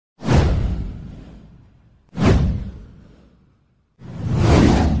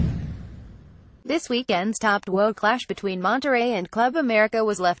This weekend's top-two clash between Monterrey and Club America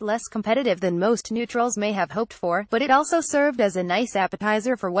was left less competitive than most neutrals may have hoped for, but it also served as a nice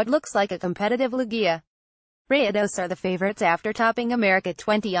appetizer for what looks like a competitive Liga. Rayados are the favorites after topping America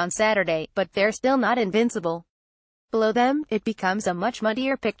 20 on Saturday, but they're still not invincible. Below them, it becomes a much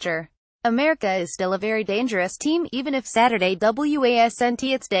muddier picture. America is still a very dangerous team even if Saturday wasn't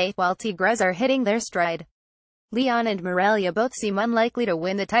its day, while Tigres are hitting their stride. Leon and Morelia both seem unlikely to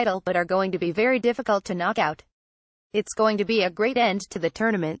win the title but are going to be very difficult to knock out. It's going to be a great end to the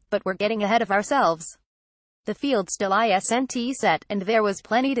tournament, but we're getting ahead of ourselves. The field still isn't set, and there was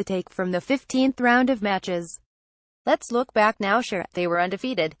plenty to take from the 15th round of matches. Let's look back now. Sure, they were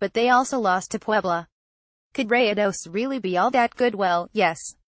undefeated, but they also lost to Puebla. Could Rayados really be all that good? Well,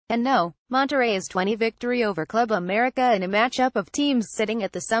 yes. And no. Monterrey's 20 victory over Club America in a matchup of teams sitting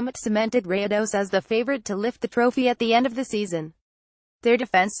at the summit cemented Rayados as the favorite to lift the trophy at the end of the season. Their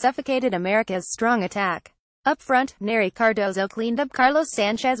defense suffocated America's strong attack. Up front, Nery Cardozo cleaned up Carlos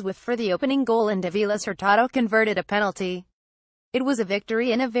Sanchez for the opening goal and Davilas Hurtado converted a penalty. It was a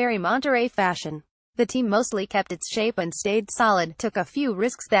victory in a very Monterrey fashion. The team mostly kept its shape and stayed solid, took a few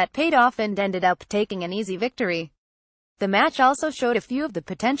risks that paid off and ended up taking an easy victory. The match also showed a few of the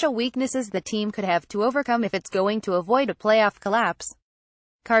potential weaknesses the team could have to overcome if it's going to avoid a playoff collapse.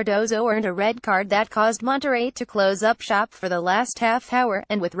 Cardozo earned a red card that caused Monterrey to close up shop for the last half hour,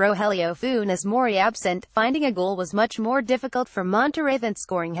 and with Rogelio Funes Mori absent, finding a goal was much more difficult for Monterrey than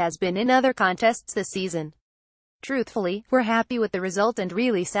scoring has been in other contests this season. Truthfully, we're happy with the result and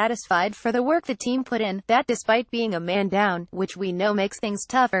really satisfied for the work the team put in, that despite being a man down, which we know makes things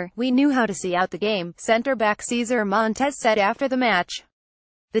tougher, we knew how to see out the game, center-back Cesar Montes said after the match.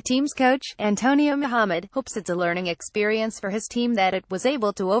 The team's coach, Antonio Mohamed, hopes it's a learning experience for his team that it was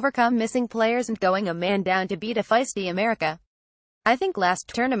able to overcome missing players and going a man down to beat a feisty America. I think last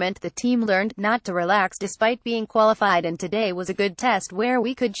tournament the team learned not to relax despite being qualified, and today was a good test where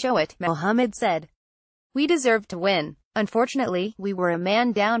we could show it, Mohamed said. We deserved to win. Unfortunately, we were a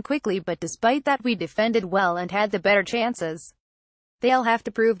man down quickly, but despite that we defended well and had the better chances. They'll have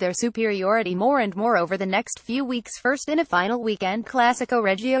to prove their superiority more and more over the next few weeks, first in a final weekend Clásico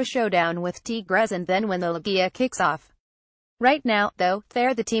Regio showdown with Tigres and then when the Liga kicks off. Right now, though,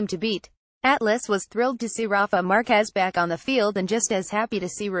 they're the team to beat. Atlas was thrilled to see Rafa Marquez back on the field and just as happy to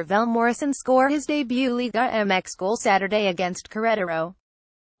see Ravel Morrison score his debut Liga MX goal Saturday against Querétaro.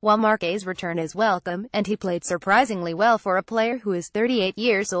 While Marquez's return is welcome, and he played surprisingly well for a player who is 38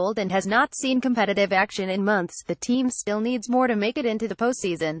 years old and has not seen competitive action in months, the team still needs more to make it into the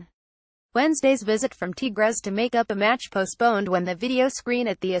postseason. Wednesday's visit from Tigres to make up a match postponed when the video screen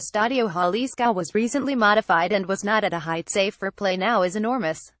at the Estadio Jalisco was recently modified and was not at a height safe for play now is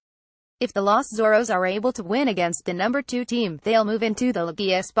enormous. If the Los Zorros are able to win against the number 2 team, they'll move into the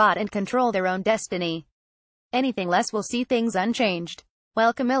Liga spot and control their own destiny. Anything less will see things unchanged.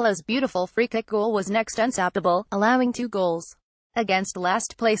 While Camilo's beautiful free-kick goal was next unstoppable, allowing 2 goals against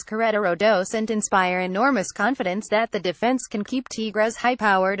last-place Querétaro doesn't inspire enormous confidence that the defense can keep Tigres'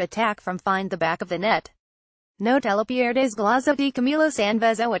 high-powered attack from find the back of the net. No Telepierdes Glazo de Camilo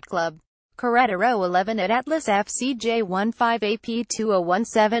Sanvezo at Club Querétaro 11 at Atlas FCJ 15 AP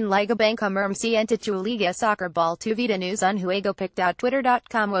 2017 Liga Bangkamermc Entitu Liga Soccer Ball 2 Vida News on Juego Picked Out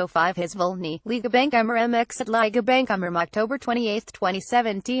Twitter.com 05 Hisvolny Liga Bangkamermx at Liga Bangkamerm October 28,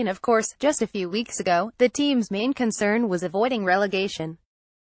 2017 Of course, just a few weeks ago, the team's main concern was avoiding relegation.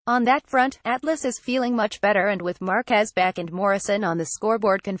 On that front, Atlas is feeling much better and with Marquez back and Morrison on the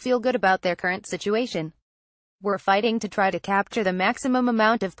scoreboard can feel good about their current situation. We're fighting to try to capture the maximum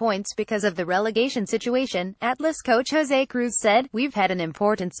amount of points because of the relegation situation, Atlas coach Jose Cruz said. We've had an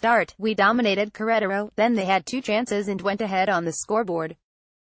important start. We dominated Querétaro, then they had 2 chances and went ahead on the scoreboard.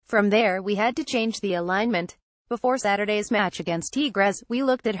 From there we had to change the alignment. Before Saturday's match against Tigres, we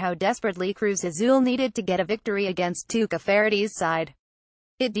looked at how desperately Cruz Azul needed to get a victory against Tuca Ferretti's side.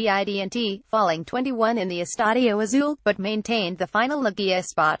 It didn't, falling 21 in the Estadio Azul, but maintained the final Liga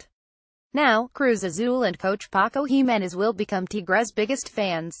spot. Now, Cruz Azul and coach Paco Jimenez will become Tigres' biggest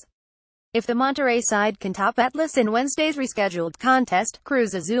fans. If the Monterrey side can top Atlas in Wednesday's rescheduled contest,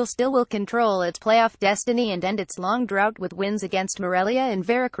 Cruz Azul still will control its playoff destiny and end its long drought with wins against Morelia and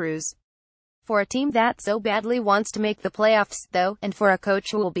Veracruz. For a team that so badly wants to make the playoffs, though, and for a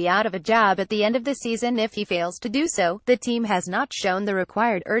coach who will be out of a job at the end of the season if he fails to do so, the team has not shown the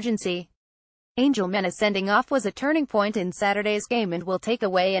required urgency. Angel Mena sending off was a turning point in Saturday's game and will take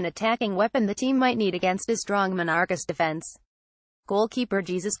away an attacking weapon the team might need against a strong Monarcas defense. Goalkeeper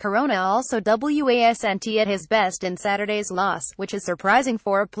Jesus Corona also wasn't at his best in Saturday's loss, which is surprising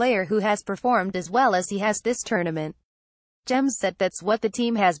for a player who has performed as well as he has this tournament. Gems said that's what the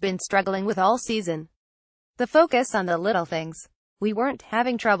team has been struggling with all season. The focus on the little things. We weren't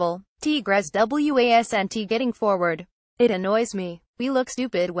having trouble. Tigres wasn't getting forward. It annoys me. We look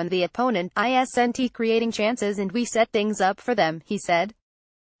stupid when the opponent isn't creating chances and we set things up for them, he said.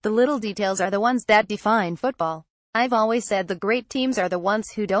 The little details are the ones that define football. I've always said the great teams are the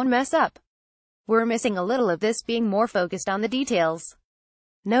ones who don't mess up. We're missing a little of this, being more focused on the details.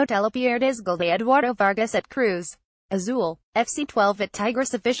 Note Pierdes gol de Eduardo Vargas at Cruz Azul, FC 12 at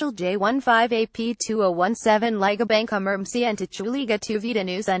Tigres official J15AP2017 Liga Bangkammer MCNTchu Liga 2 Vida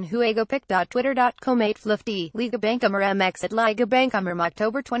News on huegopic.twitter.com 8 Flufty Liga Bangkammer MX at Liga Bangkammer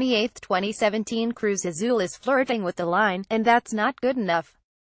October 28, 2017 Cruz Azul is flirting with the line, and that's not good enough.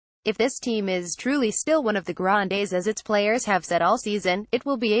 If this team is truly still one of the grandes as its players have said all season, it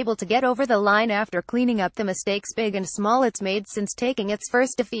will be able to get over the line after cleaning up the mistakes big and small it's made since taking its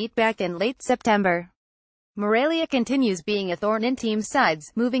first defeat back in late September. Morelia continues being a thorn in team sides,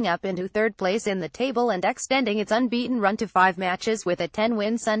 moving up into third place in the table and extending its unbeaten run to 5 matches with a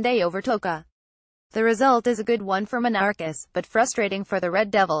 10-win Sunday over Toca. The result is a good one for Monarcas, but frustrating for the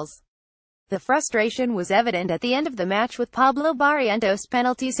Red Devils. The frustration was evident at the end of the match with Pablo Barrientos'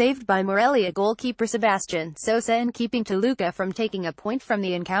 penalty saved by Morelia goalkeeper Sebastian Sosa and keeping Toluca from taking a point from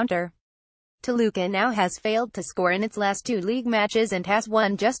the encounter. Toluca now has failed to score in its last 2 league matches and has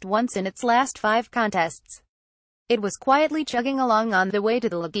won just once in its last 5 contests. It was quietly chugging along on the way to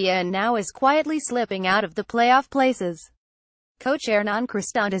the Liga and now is quietly slipping out of the playoff places. Coach Hernan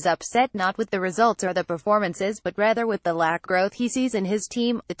Cristante is upset not with the results or the performances but rather with the lack of growth he sees in his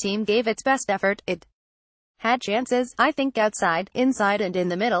team. The team gave its best effort, it had chances, I think outside, inside and in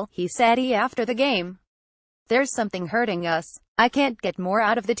the middle, he said after the game. There's something hurting us. I can't get more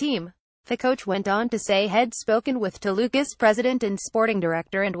out of the team. The coach went on to say he'd spoken with Toluca's president and sporting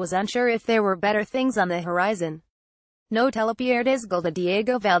director and was unsure if there were better things on the horizon. Note Pierdes gol de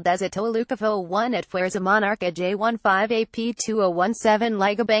Diego Valdez at Toluca 1 at Fuerza Monarca J15AP2017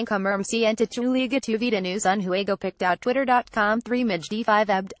 Liga Bangkammer MCNTchu Liga 2 Vida News on huegopic.twitter.com 3 Maj-D5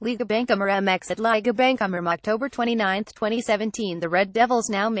 Abd, Liga Bangkammer MX at Liga Bangkammer October 29, 2017 The Red Devils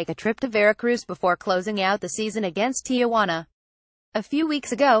now make a trip to Veracruz before closing out the season against Tijuana. A few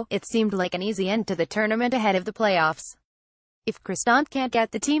weeks ago, it seemed like an easy end to the tournament ahead of the playoffs. If Cristante can't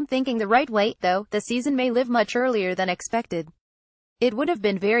get the team thinking the right way, though, the season may live much earlier than expected. It would have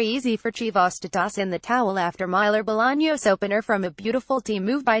been very easy for Chivas to toss in the towel after Miller Bolaños' opener from a beautiful team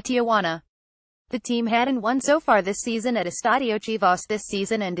move by Tijuana. The team hadn't won so far this season at Estadio Chivas this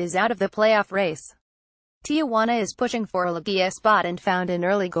season and is out of the playoff race. Tijuana is pushing for a Liga spot and found an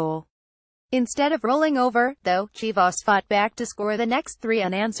early goal. Instead of rolling over, though, Chivas fought back to score the next 3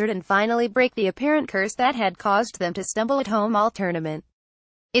 unanswered and finally break the apparent curse that had caused them to stumble at home all tournament.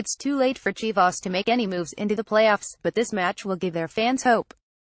 It's too late for Chivas to make any moves into the playoffs, but this match will give their fans hope.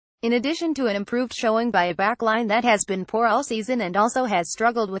 In addition to an improved showing by a backline that has been poor all season and also has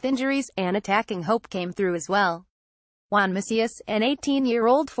struggled with injuries, an attacking hope came through as well. Juan Macias, an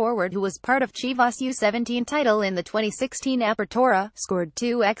 18-year-old forward who was part of Chivas' U17 title in the 2016 Apertura, scored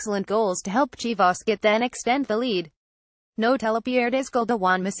 2 excellent goals to help Chivas get then extend the lead. Note Pierdes gol de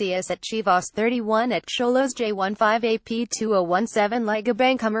Juan Macias at Chivas 31 at Xolos J15AP2017 Liga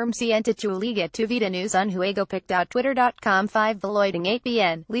Bangkammer MCNTchu Liga 2 Vida News on huegopic.twitter.com 5 Veloiding 8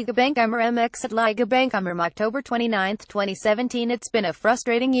 BN, Liga Bangkammer MX at Liga Bangkammer October 29, 2017 It's been a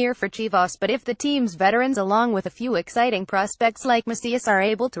frustrating year for Chivas, but if the team's veterans along with a few exciting prospects like Macias are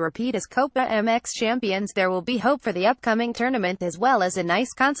able to repeat as Copa MX champions, there will be hope for the upcoming tournament as well as a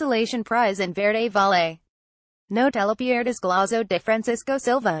nice consolation prize in Verde Valle. Note Pierdes Glazo de Francisco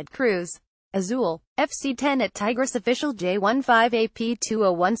Silva at Cruz Azul, FC 10 at Tigres official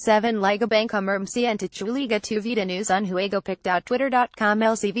J15AP2017 Liga Bangkammer MCNTchu Liga 2 Vida News on huegopic.twitter.com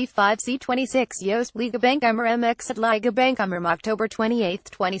LCV5C26 Yost Liga Bangkammer MX at Liga Bangkammer October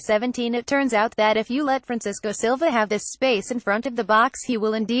 28, 2017 It turns out that if you let Francisco Silva have this space in front of the box he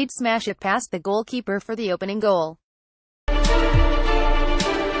will indeed smash it past the goalkeeper for the opening goal.